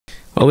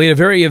Well, we had a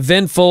very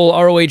eventful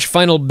ROH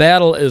final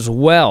battle as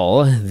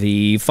well.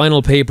 The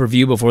final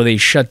pay-per-view before they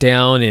shut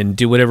down and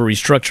do whatever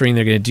restructuring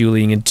they're going to do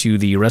leading into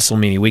the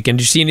WrestleMania weekend.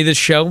 Did you see any of this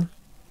show?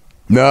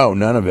 No,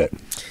 none of it.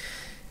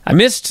 I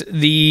missed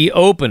the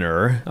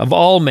opener of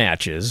all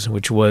matches,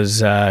 which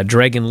was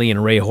Dragon Lee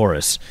and Ray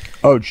Horus.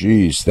 Oh,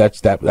 geez.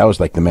 That was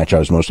like the match I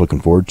was most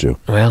looking forward to.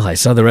 Well, I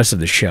saw the rest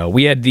of the show.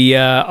 We had the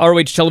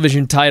ROH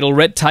television title.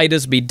 Rhett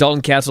Titus beat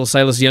Dalton Castle,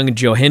 Silas Young, and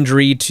Joe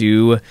Hendry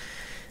to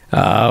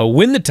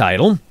win the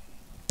title.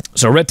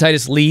 So Rhett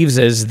Titus leaves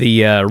as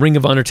the Ring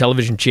of Honor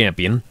television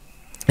champion.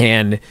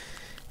 And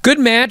good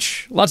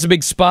match. Lots of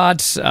big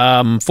spots.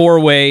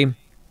 Four-way.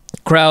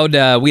 Crowd.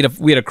 We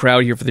had a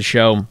crowd here for the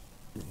show.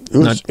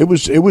 It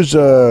was.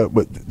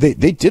 They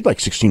did like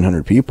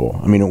 1,600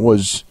 people. I mean, it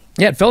was.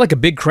 Yeah, it felt like a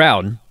big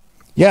crowd.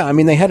 Yeah, I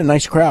mean, they had a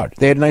nice crowd.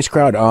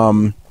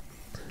 Again,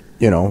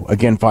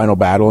 final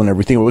battle and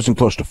everything. It wasn't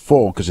close to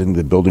full because I think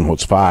the building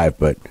holds 5,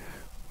 but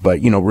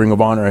Ring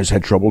of Honor has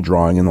had trouble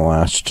drawing in the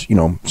last,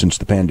 since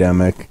the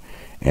pandemic,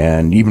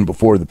 and even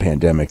before the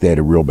pandemic, they had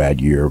a real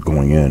bad year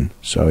going in.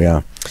 So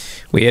yeah.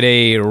 We had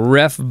a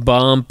ref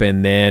bump,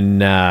 and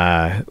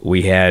then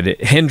we had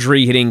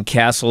Hendry hitting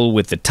Castle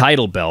with the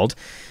title belt.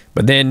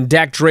 But then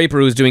Dak Draper,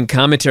 who was doing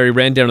commentary,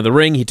 ran down to the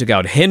ring. He took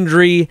out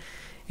Hendry,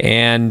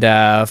 and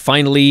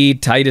finally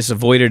Titus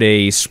avoided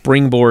a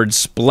springboard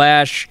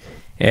splash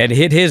and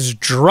hit his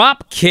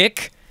drop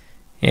kick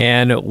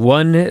and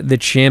won the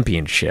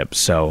championship.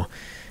 So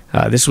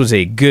this was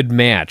a good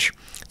match.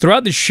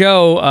 Throughout the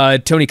show,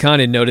 Tony Khan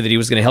had noted that he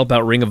was going to help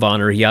out Ring of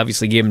Honor. He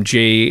obviously gave him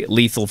Jay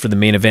Lethal for the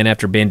main event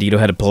after Bandito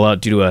had to pull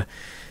out due to a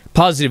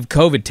positive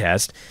COVID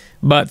test.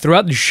 But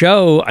throughout the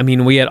show, I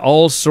mean, we had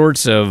all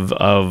sorts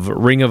of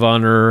Ring of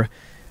Honor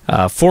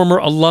former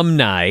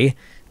alumni.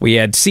 We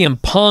had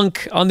CM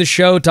Punk on the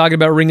show talking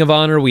about Ring of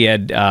Honor. We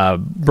had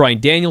Bryan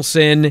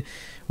Danielson.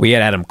 We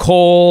had Adam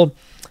Cole,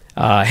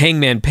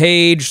 Hangman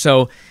Page.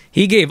 So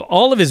he gave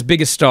all of his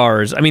biggest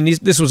stars. I mean,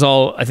 this was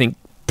all, I think,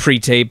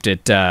 pre-taped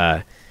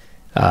at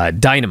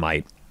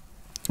Dynamite.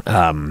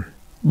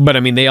 But I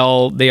mean, they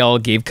all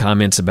gave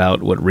comments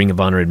about what Ring of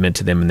Honor had meant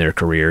to them in their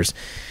careers.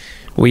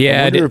 We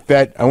had.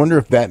 I wonder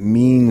if that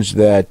means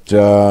that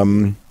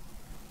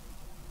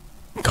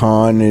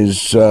Khan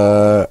is.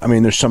 I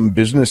mean, there's some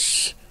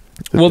business.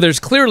 Well, there's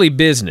clearly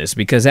business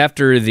because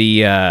after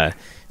the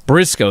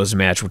Briscoes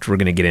match, which we're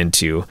going to get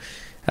into,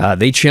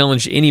 they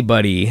challenged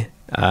anybody,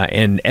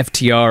 and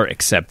FTR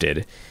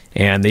accepted.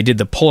 And they did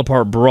the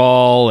pull-apart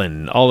brawl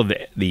and all of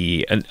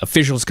the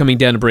officials coming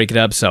down to break it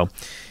up. So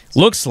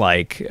looks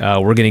like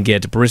we're going to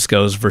get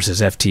Briscoes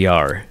versus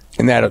FTR.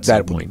 And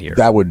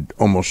that would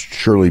almost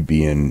surely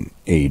be in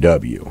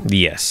AEW.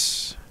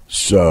 Yes.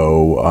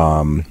 So,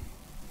 I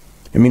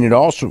mean, it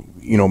also,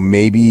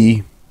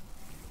 maybe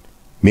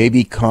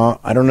Khan,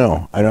 I don't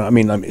know.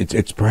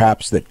 It's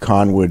perhaps that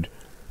Khan would,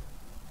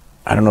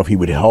 I don't know if he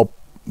would help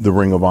the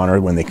Ring of Honor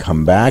when they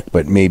come back,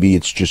 but maybe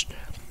it's just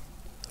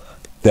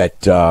that,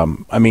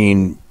 the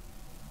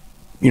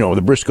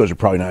Briscoes are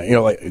probably not,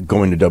 like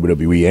going to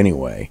WWE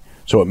anyway.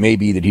 So it may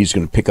be that he's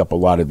going to pick up a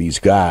lot of these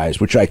guys,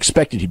 which I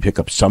expected he'd pick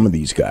up some of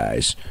these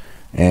guys.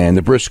 And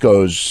the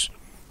Briscoes,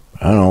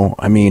 I don't know.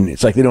 I mean,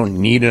 it's like they don't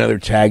need another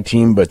tag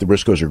team, but the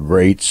Briscoes are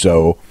great,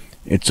 so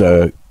it's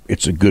a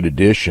good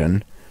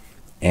addition.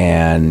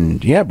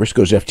 And yeah,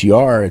 Briscoes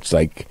FTR, it's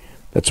like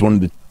that's one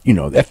of the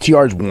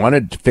FTR's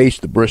wanted to face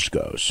the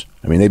Briscoes.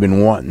 I mean, they've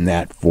been wanting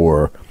that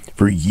for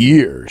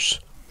years.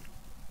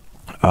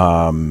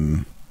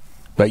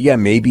 But yeah,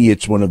 maybe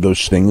it's one of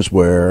those things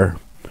where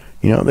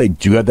they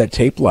do have that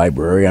tape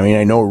library. I mean,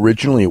 I know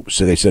originally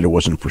they said it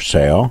wasn't for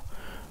sale,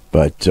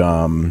 but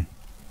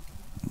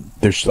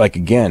there's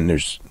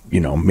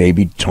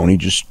maybe Tony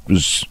just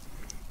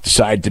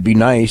decided to be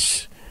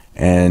nice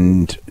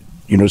and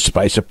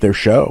spice up their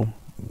show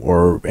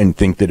and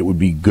think that it would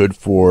be good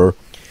for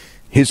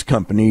his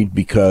company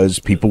because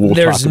people will.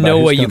 There's talk about no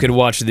way company. You could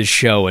watch this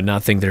show and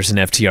not think there's an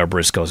FTR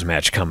Briscoes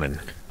match coming.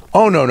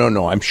 Oh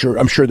no! I'm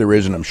sure there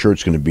is, and I'm sure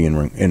it's going to be in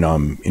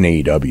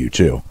AEW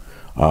too.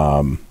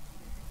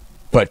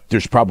 But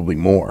there's probably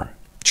more.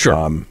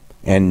 Sure.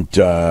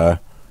 As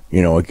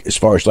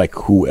far as like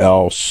who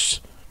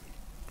else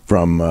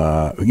from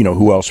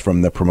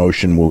the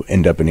promotion will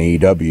end up in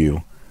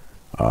AEW,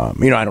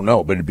 I don't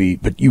know, but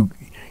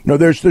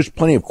there's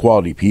plenty of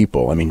quality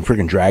people. I mean,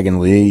 freaking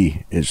Dragon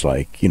Lee is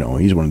like,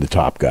 he's one of the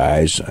top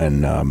guys,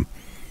 and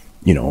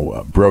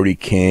Brody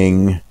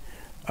King,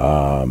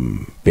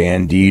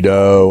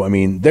 Bandito. I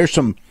mean, there's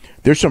some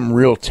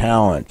real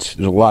talent.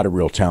 There's a lot of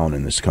real talent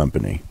in this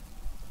company.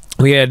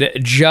 We had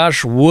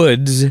Josh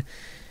Woods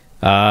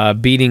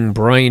beating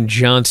Bryan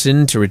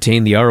Johnson to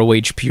retain the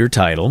ROH Pure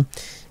title,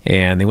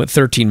 and they went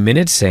 13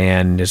 minutes,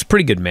 and it's a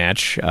pretty good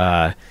match.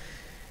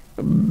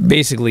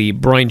 Basically,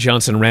 Bryan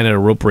Johnson ran out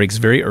of rope breaks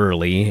very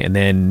early, and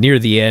then near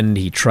the end,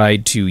 he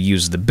tried to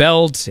use the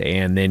belt,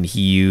 and then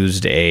he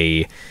used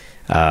a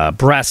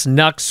brass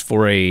knucks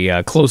for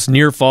a close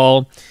near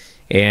fall.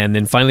 And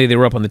then finally they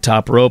were up on the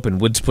top rope,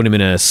 and Woods put him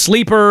in a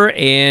sleeper,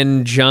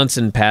 and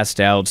Johnson passed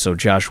out, so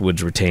Josh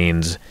Woods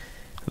retains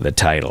the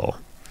title.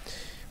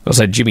 We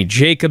also had Jimmy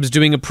Jacobs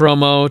doing a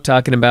promo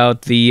talking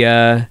about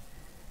the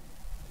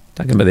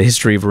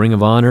history of Ring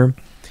of Honor.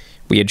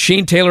 We had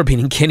Shane Taylor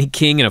beating Kenny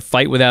King in a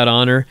fight without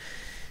honor.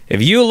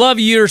 If you love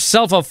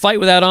yourself a fight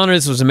without honor,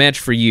 this was a match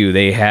for you.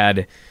 They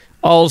had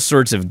all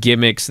sorts of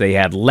gimmicks. They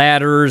had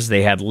ladders.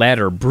 They had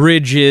ladder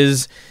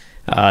bridges.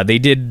 They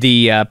did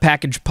the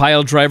package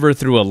pile driver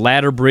through a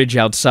ladder bridge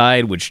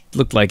outside, which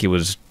looked like it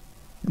was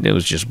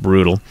just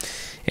brutal.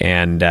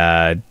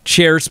 And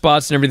chair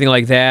spots and everything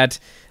like that.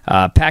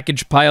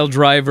 Package pile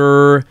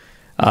driver,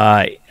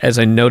 as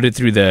I noted,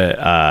 through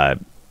the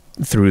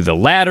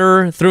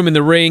ladder, threw him in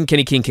the ring.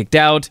 Kenny King kicked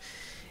out.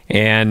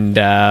 And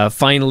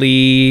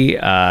finally,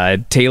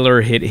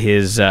 Taylor hit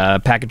his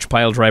package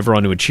pile driver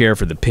onto a chair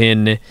for the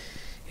pin.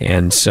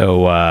 And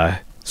so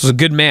this was a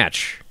good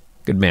match.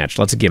 Good match.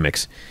 Lots of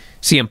gimmicks.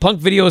 CM Punk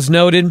video is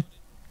noted.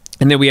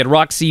 And then we had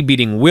Roxy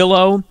beating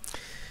Willow,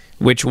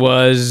 which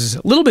was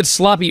a little bit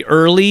sloppy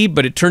early,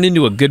 but it turned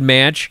into a good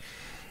match.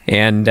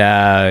 And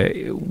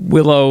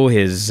Willow, it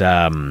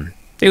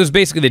was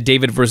basically the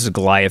David versus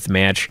Goliath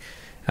match.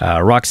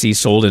 Roxy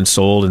sold, and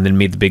then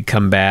made the big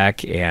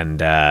comeback,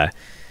 and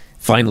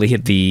finally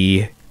hit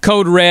the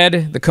Code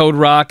Red, the Code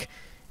Rock,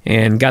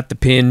 and got the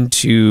pin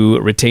to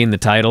retain the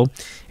title.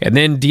 And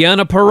then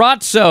Deonna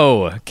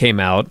Purrazzo came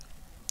out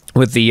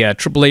with the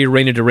AAA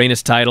Reina de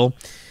Reinas title,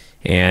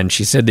 and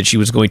she said that she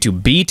was going to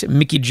beat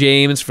Mickie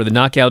James for the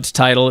Knockouts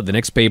title at the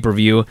next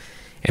pay-per-view,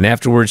 and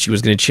afterwards she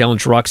was going to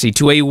challenge Roxy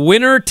to a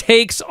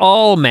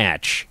winner-takes-all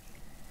match.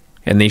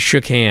 And they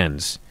shook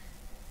hands.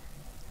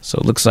 So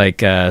it looks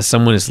like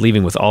someone is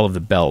leaving with all of the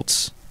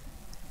belts.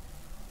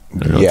 I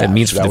don't know what that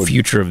means for the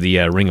future of the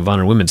Ring of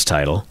Honor Women's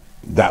title.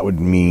 That would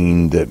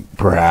mean that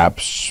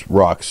perhaps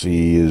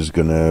Roxy is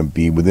going to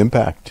be with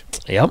Impact.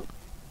 Yep.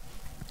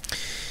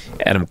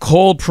 Adam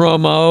Cole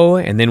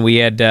promo, and then we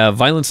had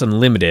Violence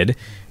Unlimited,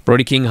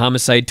 Brody King,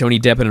 Homicide, Tony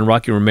Deppen, and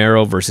Rocky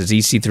Romero versus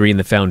EC3 and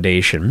the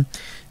Foundation.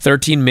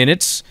 13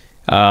 minutes.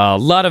 A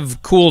lot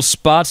of cool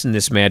spots in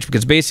this match,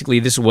 because basically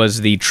this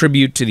was the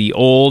tribute to the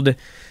old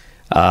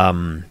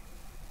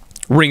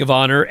Ring of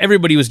Honor.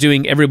 Everybody was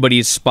doing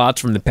everybody's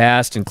spots from the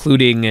past,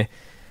 including,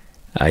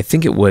 I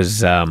think it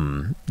was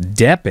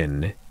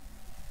Deppen.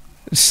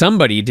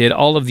 Somebody did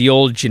all of the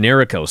old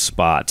Generico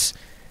spots,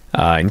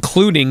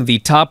 including the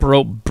top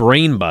rope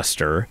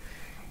brainbuster.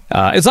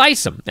 It's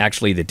Isom,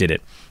 actually, that did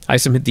it.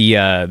 Isom hit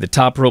the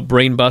top rope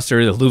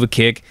brainbuster, the Luva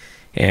kick,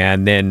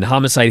 and then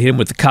Homicide hit him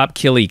with the cop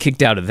kill. He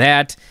kicked out of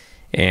that,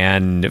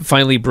 and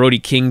finally Brody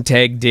King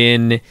tagged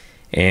in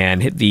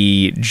and hit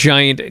the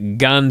giant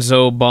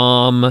Gonzo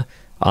bomb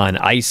on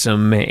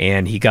Isom,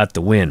 and he got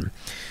the win.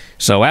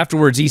 So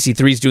afterwards,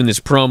 EC3's doing this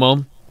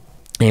promo,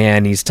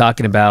 and he's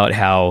talking about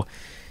how,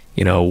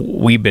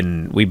 we've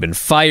been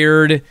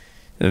fired.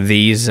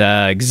 These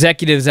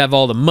executives have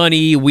all the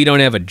money. We don't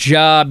have a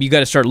job. You got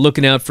to start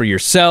looking out for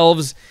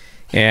yourselves.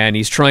 And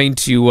he's trying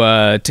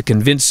to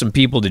convince some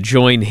people to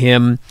join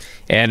him.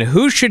 And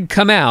who should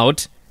come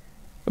out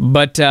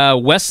but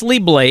Wesley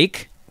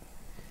Blake,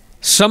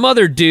 some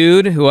other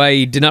dude who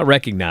I did not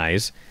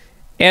recognize,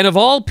 and of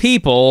all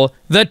people,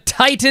 the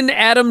Titan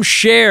Adam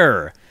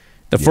Scherr,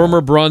 the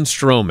former Braun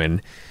Strowman.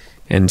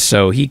 And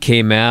so he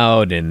came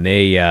out, and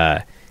they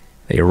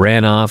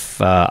ran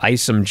off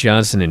Isom,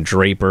 Johnson, and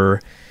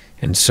Draper.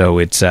 And so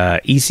it's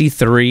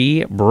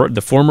EC3,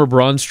 the former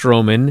Braun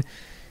Strowman,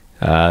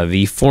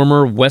 the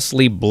former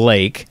Wesley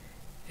Blake,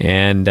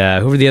 and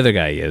whoever the other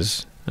guy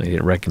is. I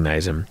didn't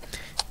recognize him.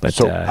 But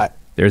so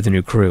they're the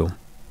new crew.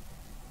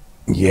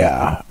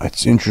 Yeah,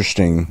 it's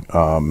interesting.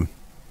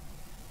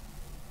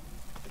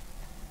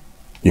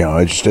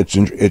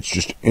 It's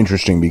just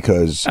interesting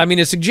because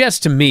it suggests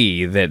to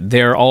me that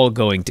they're all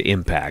going to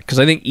Impact, because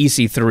I think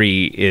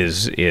EC3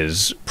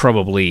 is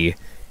probably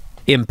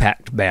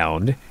Impact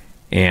bound,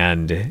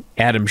 and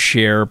Adam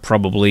Scherr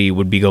probably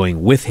would be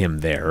going with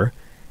him there,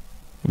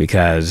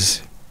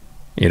 because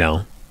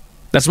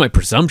that's my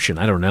presumption.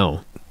 I don't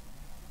know.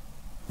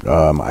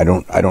 I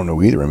don't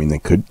know either.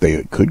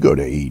 They could go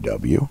to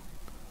AEW.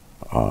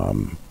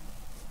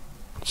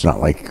 It's not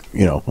like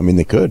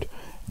they could.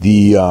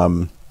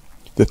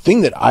 The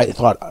thing that I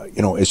thought,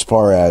 as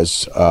far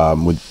as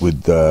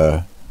with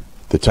the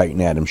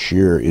Titan Adam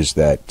Scherr, is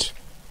that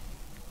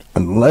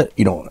unless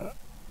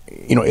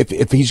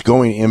if he's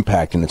going to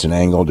Impact and it's an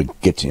angle to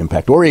get to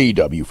Impact, or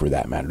AEW for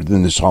that matter,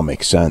 then this all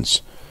makes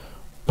sense.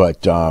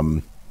 But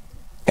and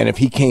if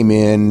he came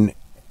in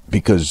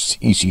because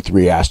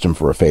EC3 asked him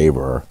for a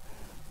favor,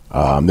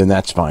 then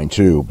that's fine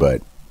too.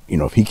 But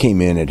if he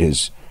came in at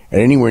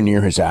anywhere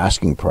near his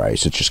asking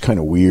price, it's just kind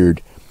of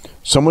weird.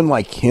 Someone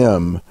like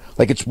him.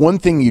 Like, it's one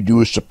thing you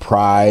do a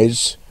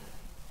surprise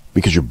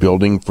because you're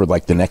building for,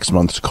 the next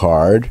month's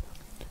card,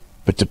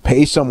 but to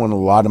pay someone a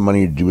lot of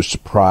money to do a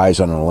surprise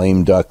on a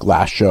lame duck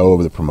last show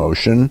of the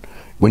promotion,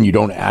 when you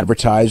don't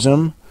advertise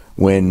them,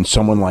 when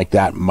someone like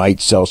that might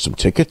sell some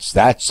tickets,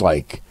 that's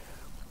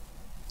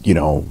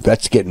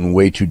that's getting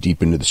way too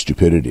deep into the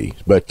stupidity.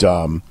 But,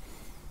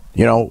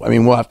 You know, I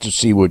mean, we'll have to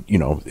see what, you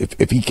know,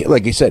 if he,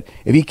 like I said,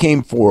 if he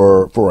came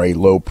for a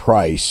low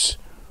price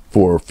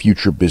for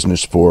future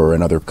business for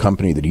another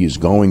company that he is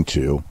going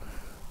to,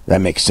 that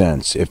makes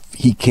sense. If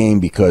he came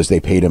because they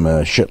paid him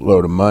a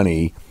shitload of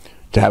money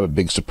to have a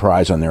big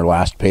surprise on their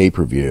last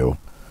pay-per-view,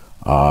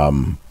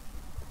 and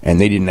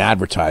they didn't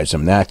advertise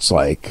him, that's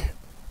like,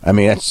 I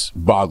mean, that's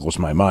boggles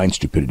my mind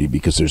stupidity,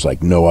 because there's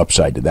like no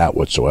upside to that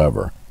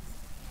whatsoever.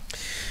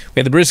 We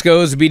had the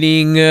Briscoes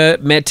beating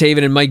Matt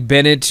Taven and Mike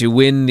Bennett to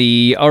win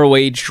the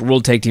ROH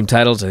World Tag Team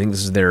titles. I think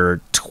this is their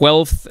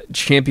 12th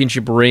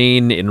championship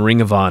reign in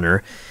Ring of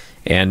Honor.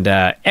 And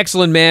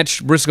excellent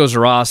match. Briscoes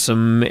are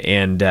awesome.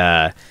 And,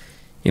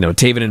 you know,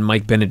 Taven and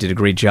Mike Bennett did a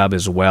great job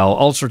as well.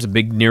 All sorts of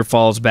big near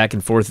falls back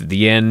and forth at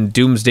the end.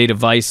 Doomsday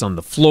Device on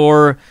the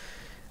floor.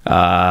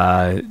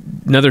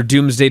 Another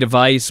Doomsday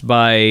Device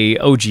by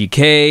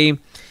OGK.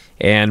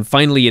 And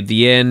finally, at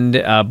the end,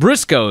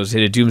 Briscoes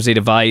hit a Doomsday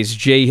Device.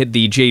 Jay hit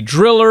the Jay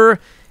Driller.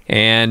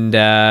 And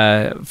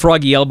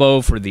Froggy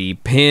Elbow for the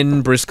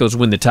pin. Briscoes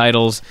win the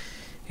titles.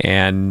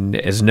 And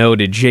as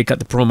noted, Jay cut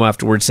the promo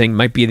afterwards saying it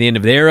might be the end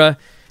of the era.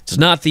 It's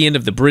not the end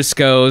of the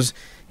Briscoes.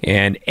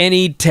 And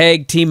any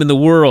tag team in the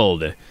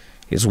world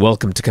is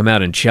welcome to come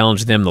out and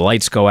challenge them. The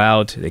lights go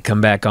out. They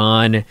come back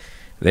on.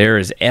 There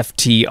is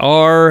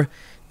FTR.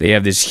 They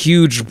have this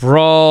huge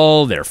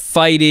brawl. They're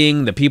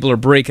fighting. The people are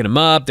breaking them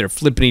up. They're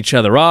flipping each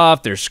other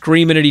off. They're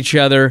screaming at each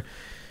other.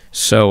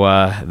 So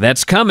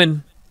that's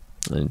coming.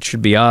 It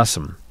should be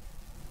awesome.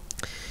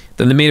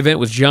 Then the main event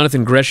was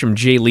Jonathan Gresham,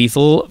 Jay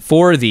Lethal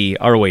for the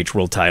ROH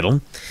World title.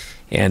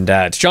 And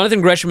it's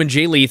Jonathan Gresham and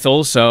Jay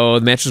Lethal, so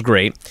the match was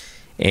great.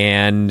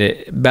 And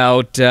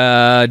about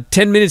 10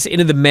 minutes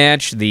into the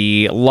match,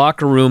 the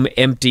locker room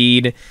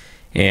emptied.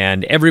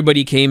 And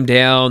everybody came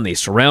down. They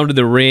surrounded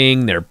the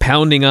ring. They're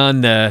pounding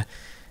on the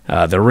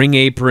ring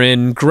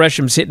apron.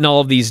 Gresham's hitting all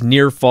of these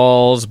near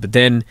falls, but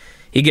then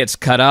he gets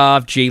cut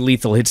off. Jay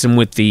Lethal hits him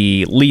with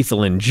the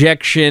lethal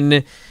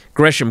injection.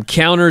 Gresham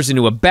counters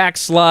into a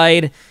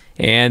backslide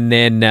and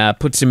then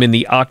puts him in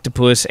the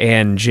octopus,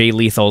 and Jay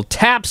Lethal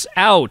taps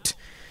out.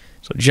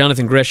 So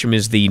Jonathan Gresham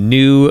is the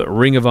new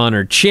Ring of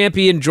Honor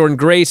champion. Jordan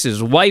Grace,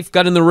 his wife,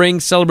 got in the ring,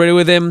 celebrated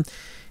with him.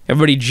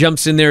 Everybody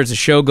jumps in there as the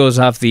show goes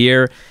off the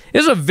air. It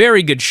was a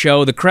very good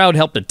show. The crowd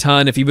helped a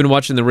ton. If you've been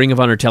watching the Ring of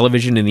Honor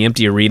television in the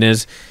empty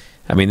arenas,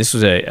 I mean, this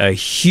was a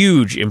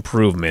huge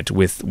improvement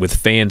with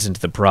fans into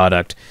the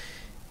product.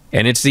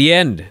 And it's the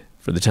end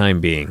for the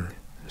time being.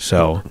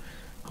 So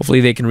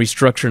hopefully they can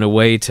restructure in a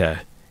way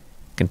to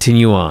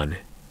continue on.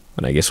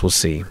 But I guess we'll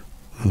see.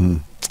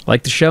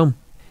 Like the show?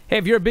 Hey,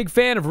 if you're a big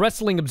fan of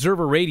Wrestling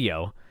Observer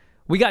Radio,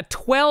 we got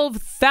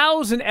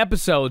 12,000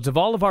 episodes of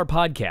all of our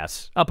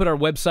podcasts up at our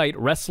website,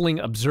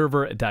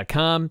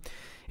 WrestlingObserver.com.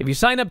 If you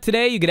sign up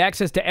today, you get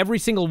access to every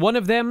single one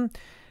of them.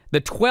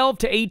 The 12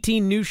 to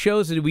 18 new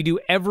shows that we do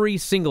every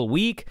single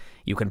week.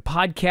 You can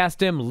podcast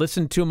them,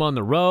 listen to them on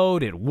the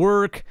road, at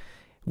work,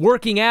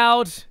 working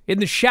out, in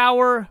the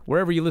shower,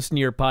 wherever you listen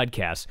to your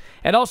podcasts.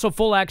 And also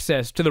full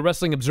access to the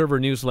Wrestling Observer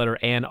newsletter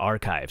and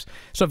archives.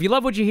 So if you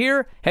love what you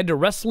hear, head to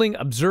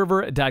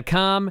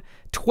WrestlingObserver.com.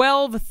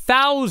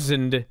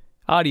 12,000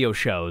 audio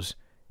shows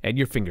at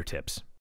your fingertips.